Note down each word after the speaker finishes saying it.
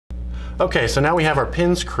Okay, so now we have our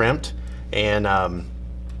pins crimped, and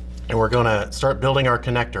we're gonna start building our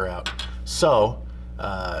connector out. So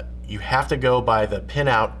you have to go by the pin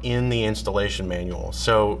out in the installation manual.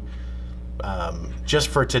 So just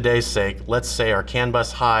for today's sake, let's say our CAN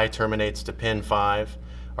bus high terminates to pin 5,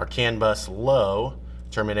 our CAN bus low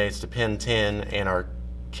terminates to pin 10, and our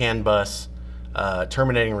CAN bus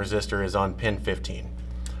terminating resistor is on pin 15.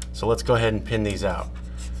 So let's go ahead and pin these out.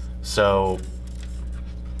 So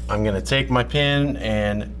I'm going to take my pin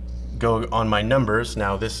and go on my numbers.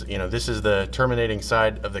 Now this is the terminating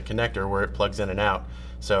side of the connector where it plugs in and out.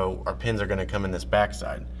 So our pins are going to come in this back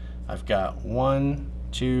side. I've got 1,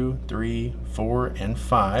 2, 3, 4, and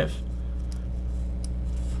 5.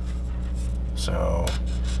 So,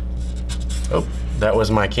 oh, that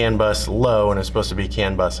was my CAN bus low and it's supposed to be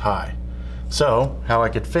CAN bus high. So how I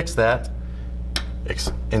could fix that,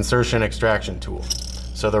 insertion extraction tool.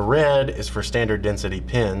 So the red is for standard density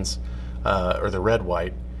pins, or the red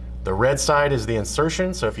white. The red side is the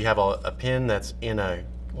insertion, so if you have a pin that's in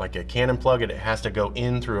like a Canon plug and it has to go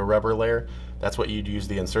in through a rubber layer, that's what you'd use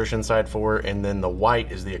the insertion side for, and then the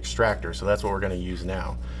white is the extractor, so that's what we're going to use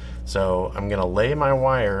now. So I'm going to lay my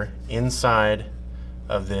wire inside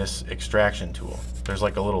of this extraction tool. There's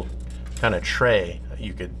like a little kind of tray,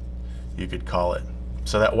 you could call it.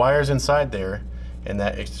 So that wire's inside there, and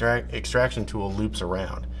that extraction tool loops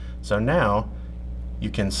around. So now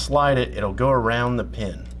you can slide it, it'll go around the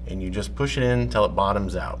pin, and you just push it in until it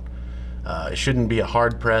bottoms out. It shouldn't be a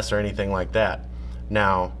hard press or anything like that.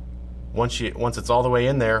 Now, once it's all the way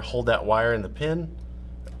in there, hold that wire in the pin,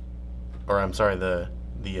 or I'm sorry, the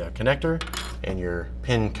connector, and your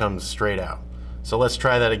pin comes straight out. So let's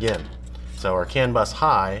try that again. So our CAN bus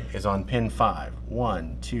high is on pin 5.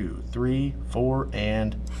 1, 2, 3, 4,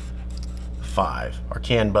 and 5. Our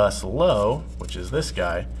CAN bus low, which is this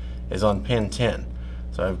guy, is on pin 10.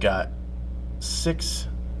 So I've got 6,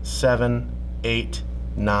 7, 8,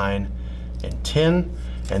 9, and 10,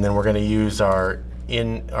 and then we're going to use our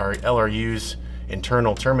LRU's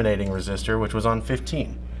internal terminating resistor, which was on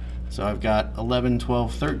 15. So I've got 11,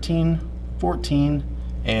 12, 13, 14,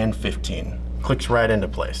 and 15. Clicks right into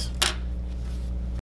place.